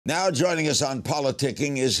Now joining us on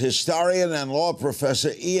PoliticKIng is historian and law professor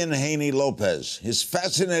Ian Haney Lopez. His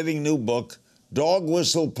fascinating new book, Dog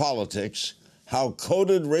Whistle Politics: How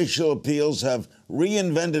Coded Racial Appeals Have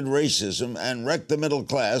Reinvented Racism and Wrecked the Middle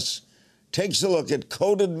Class, takes a look at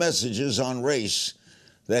coded messages on race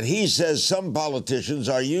that he says some politicians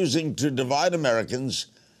are using to divide Americans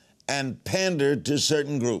and pander to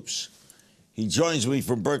certain groups. He joins me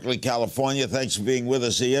from Berkeley, California. Thanks for being with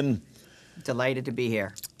us, Ian. Delighted to be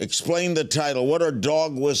here. Explain the title. What are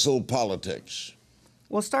dog whistle politics?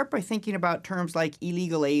 We'll start by thinking about terms like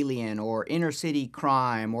illegal alien or inner city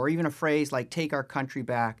crime, or even a phrase like take our country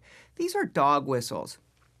back. These are dog whistles.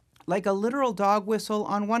 Like a literal dog whistle,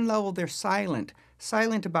 on one level they're silent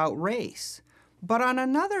about race. But on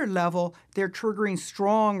another level, they're triggering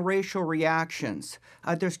strong racial reactions.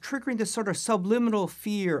 They're triggering this sort of subliminal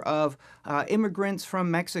fear of immigrants from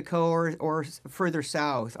Mexico or further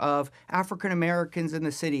south, of African Americans in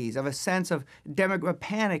the cities, of a sense of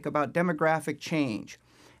panic about demographic change.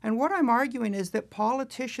 And what I'm arguing is that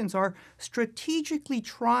politicians are strategically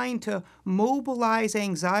trying to mobilize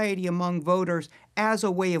anxiety among voters as a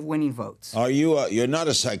way of winning votes. Are you? You're not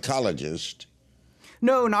a psychologist.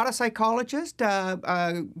 No, not a psychologist, but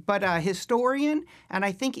a historian. And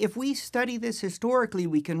I think if we study this historically,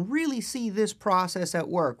 we can really see this process at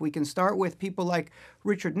work. We can start with people like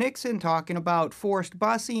Richard Nixon talking about forced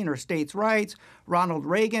busing or states' rights, Ronald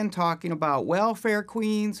Reagan talking about welfare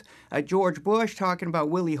queens, George Bush talking about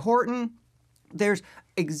Willie Horton. There's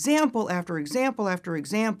example after example after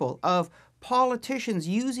example of politicians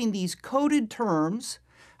using these coded terms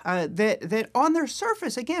that on their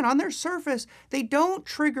surface, they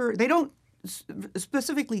don't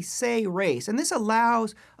specifically say race. And this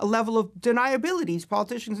allows a level of deniability. These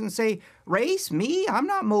politicians can say, race? Me? I'm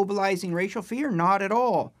not mobilizing racial fear. Not at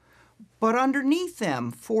all. But underneath them,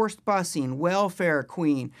 forced busing, welfare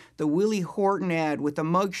queen, the Willie Horton ad with the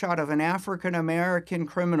mugshot of an African-American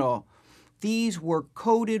criminal. These were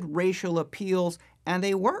coded racial appeals, and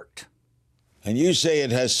they worked. And you say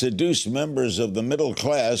it has seduced members of the middle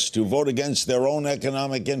class to vote against their own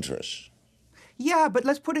economic interests. Yeah, but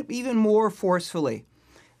let's put it even more forcefully.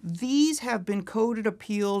 These have been coded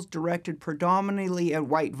appeals directed predominantly at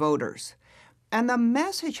white voters. And the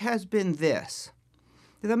message has been this.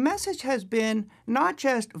 The message has been not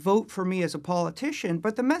just vote for me as a politician,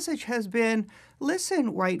 but the message has been,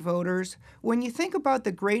 listen, white voters, when you think about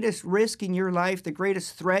the greatest risk in your life, the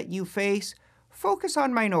greatest threat you face, focus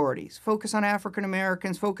on minorities, focus on African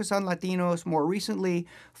Americans, focus on Latinos, more recently,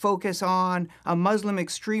 focus on Muslim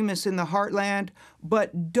extremists in the heartland,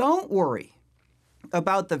 but don't worry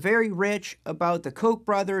about the very rich, about the Koch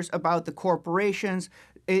brothers, about the corporations.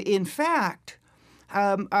 In fact,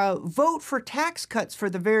 vote for tax cuts for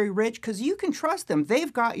the very rich because you can trust them.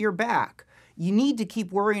 They've got your back. You need to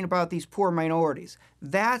keep worrying about these poor minorities.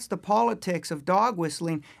 That's the politics of dog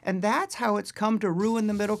whistling, and that's how it's come to ruin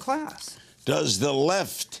the middle class. Does the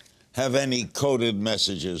left have any coded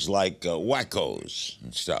messages like wackos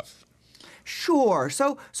and stuff? Sure.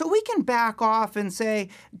 So we can back off and say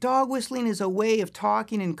dog whistling is a way of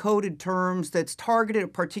talking in coded terms that's targeted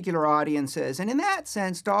at particular audiences. And in that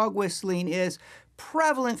sense, dog whistling is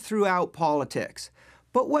prevalent throughout politics.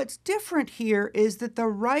 But what's different here is that the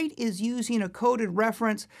right is using a coded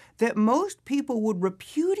reference that most people would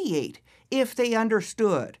repudiate if they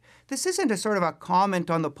understood. This isn't a sort of a comment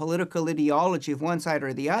on the political ideology of one side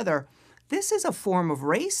or the other. This is a form of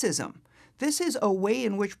racism. This is a way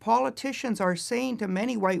in which politicians are saying to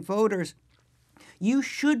many white voters, you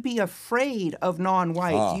should be afraid of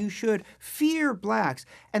non-whites. You should fear blacks.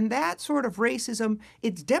 And that sort of racism,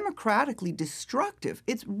 it's democratically destructive.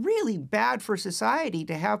 It's really bad for society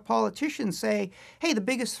to have politicians say, hey, the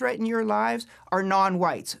biggest threat in your lives are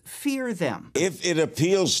non-whites. Fear them. If it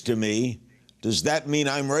appeals to me, does that mean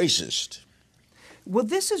I'm racist? Well,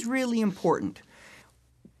 this is really important.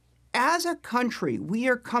 As a country, we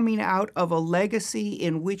are coming out of a legacy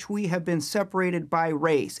in which we have been separated by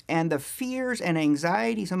race, and the fears and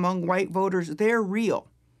anxieties among white voters, they're real.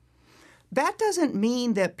 That doesn't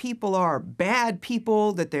mean that people are bad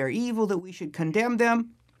people, that they're evil, that we should condemn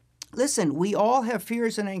them. Listen, we all have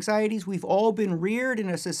fears and anxieties. We've all been reared in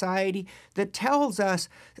a society that tells us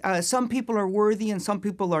some people are worthy and some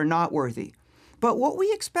people are not worthy. But what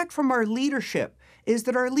we expect from our leadership is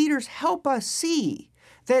that our leaders help us see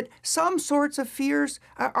that some sorts of fears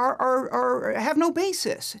have no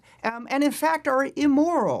basis and in fact are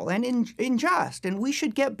immoral and unjust, and we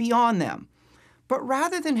should get beyond them. But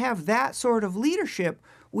rather than have that sort of leadership,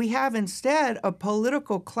 we have instead a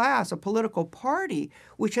political class, a political party,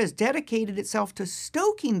 which has dedicated itself to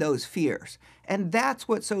stoking those fears. And that's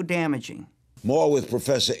what's so damaging. More with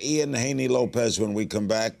Professor Ian Haney Lopez when we come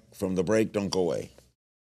back from the break. Don't go away.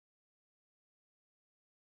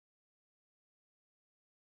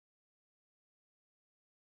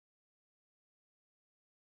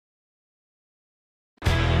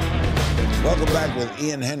 Welcome back with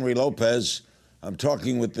Ian Haney Lopez. I'm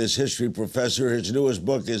talking with this history professor. His newest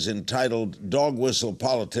book is entitled Dog Whistle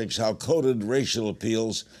Politics: How Coded Racial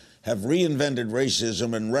Appeals Have Reinvented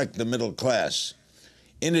Racism and Wrecked the Middle Class.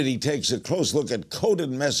 In it, he takes a close look at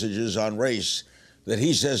coded messages on race that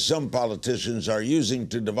he says some politicians are using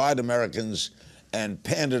to divide Americans and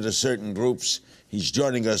pander to certain groups. He's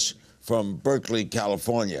joining us from Berkeley,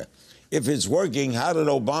 California. If it's working, how did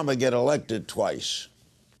Obama get elected twice?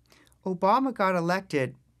 Obama got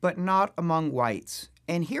elected, but not among whites.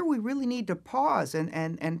 And here we really need to pause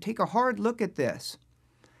and take a hard look at this.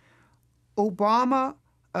 Obama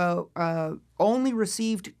only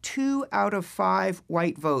received 2 out of 5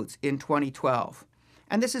 white votes in 2012.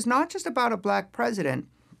 And this is not just about a black president.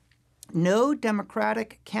 No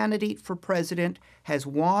Democratic candidate for president has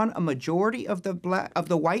won a majority of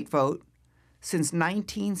the white vote since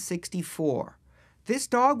 1964. This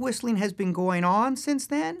dog whistling has been going on since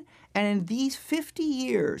then, and in these 50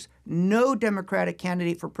 years, no Democratic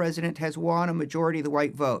candidate for president has won a majority of the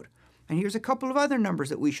white vote. And here's a couple of other numbers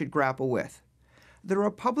that we should grapple with. The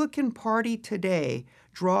Republican Party today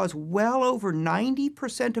draws well over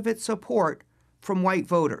 90% of its support from white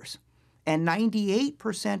voters, and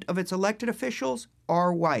 98% of its elected officials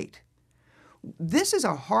are white. This is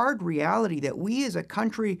a hard reality that we as a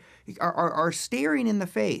country are staring in the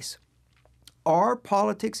face. Our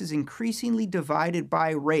politics is increasingly divided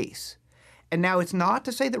by race. And now it's not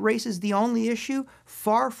to say that race is the only issue,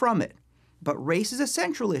 far from it. But race is a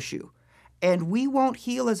central issue. And we won't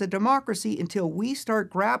heal as a democracy until we start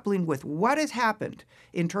grappling with what has happened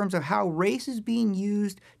in terms of how race is being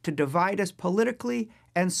used to divide us politically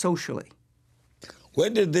and socially.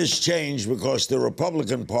 When did this change? Because the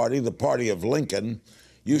Republican Party, the party of Lincoln,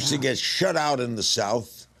 used to get shut out in the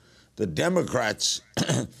South. The Democrats,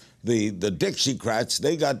 the Dixiecrats,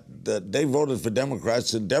 they voted for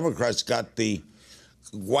Democrats, and Democrats got the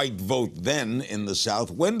white vote then in the South.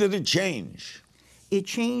 When did it change? It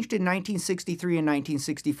changed in 1963 and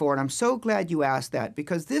 1964, and I'm so glad you asked that,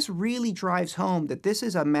 because this really drives home that this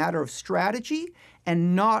is a matter of strategy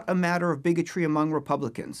and not a matter of bigotry among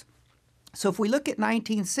Republicans. So if we look at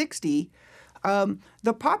 1960,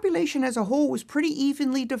 the population as a whole was pretty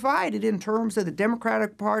evenly divided in terms of the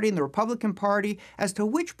Democratic Party and the Republican Party as to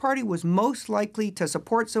which party was most likely to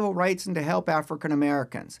support civil rights and to help African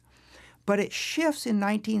Americans. But it shifts in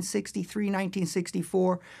 1963,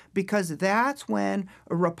 1964, because that's when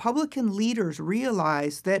Republican leaders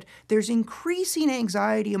realize that there's increasing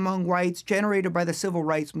anxiety among whites generated by the civil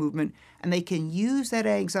rights movement, and they can use that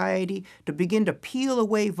anxiety to begin to peel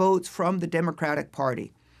away votes from the Democratic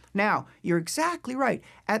Party. Now, you're exactly right.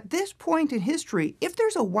 At this point in history, if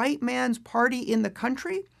there's a white man's party in the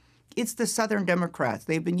country, it's the Southern Democrats.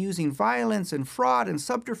 They've been using violence and fraud and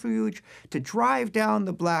subterfuge to drive down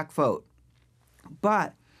the black vote.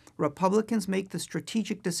 But Republicans make the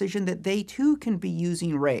strategic decision that they too can be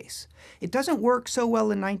using race. It doesn't work so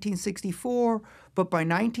well in 1964, but by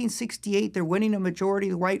 1968 they're winning a majority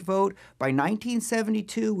of the white vote. By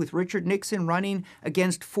 1972, with Richard Nixon running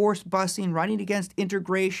against forced busing, running against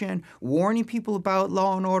integration, warning people about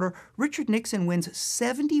law and order, Richard Nixon wins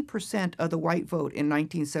 70% of the white vote in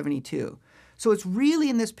 1972. So it's really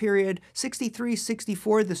in this period, 63,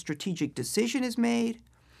 64, the strategic decision is made.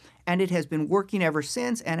 And it has been working ever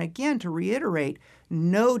since. And again, to reiterate,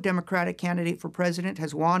 no Democratic candidate for president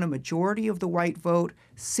has won a majority of the white vote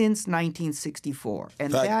since 1964.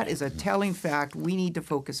 And that is a telling fact we need to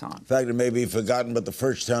focus on. In fact, it may be forgotten, but the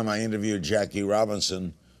first time I interviewed Jackie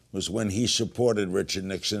Robinson was when he supported Richard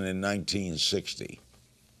Nixon in 1960.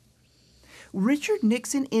 Richard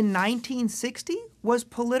Nixon in 1960 was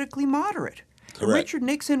politically moderate. Correct. Richard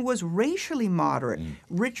Nixon was racially moderate.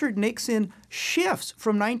 Richard Nixon shifts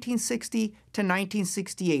from 1960 to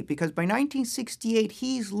 1968 because by 1968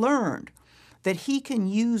 he's learned that he can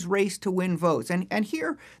use race to win votes. And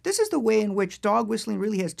here, this is the way in which dog whistling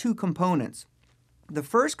really has 2 components. The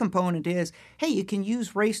first component is, hey, you can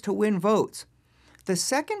use race to win votes. The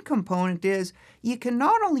second component is you can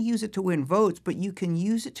not only use it to win votes, but you can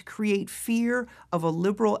use it to create fear of a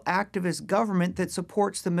liberal activist government that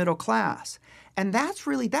supports the middle class. And that's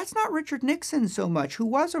not Richard Nixon so much, who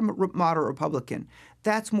was a moderate Republican.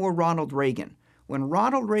 That's more Ronald Reagan. When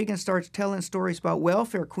Ronald Reagan starts telling stories about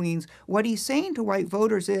welfare queens, what he's saying to white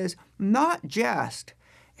voters is not just,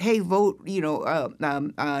 hey, vote,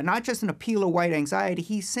 not just an appeal of white anxiety.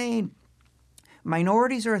 He's saying,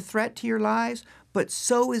 minorities are a threat to your lives, but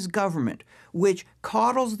so is government, which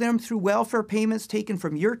coddles them through welfare payments taken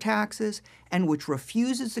from your taxes and which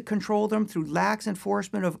refuses to control them through lax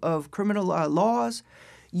enforcement of criminal laws.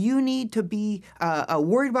 You need to be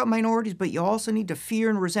worried about minorities, but you also need to fear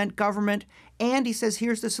and resent government. And he says,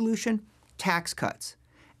 here's the solution: tax cuts.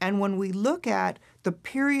 And when we look at the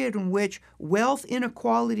period in which wealth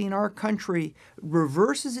inequality in our country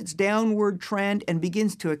reverses its downward trend and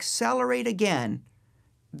begins to accelerate again,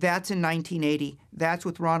 that's in 1980. That's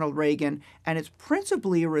with Ronald Reagan. And it's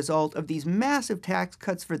principally a result of these massive tax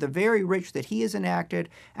cuts for the very rich that he has enacted,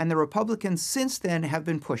 and the Republicans since then have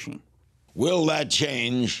been pushing. Will that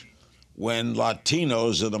change when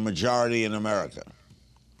Latinos are the majority in America?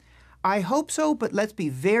 I hope so, but let's be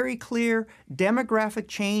very clear. Demographic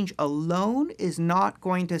change alone is not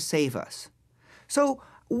going to save us. So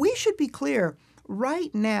we should be clear.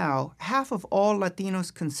 Right now, half of all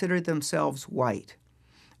Latinos consider themselves white.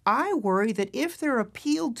 I worry that if they're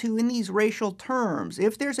appealed to in these racial terms,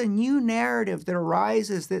 if there's a new narrative that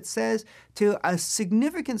arises that says to a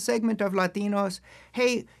significant segment of Latinos,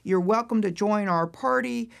 hey, you're welcome to join our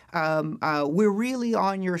party, we're really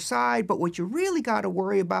on your side, but what you really got to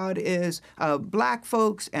worry about is black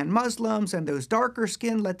folks and Muslims and those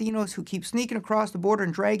darker-skinned Latinos who keep sneaking across the border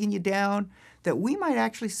and dragging you down, that we might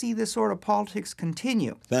actually see this sort of politics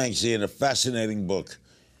continue. Thanks, Ian. A fascinating book.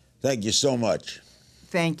 Thank you so much.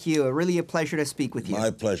 Thank you. Really a pleasure to speak with you.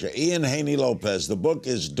 My pleasure. Ian Haney Lopez. The book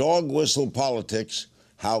is Dog Whistle Politics: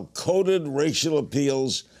 How Coded Racial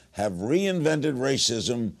Appeals Have Reinvented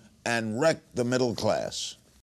Racism and Wrecked the Middle Class.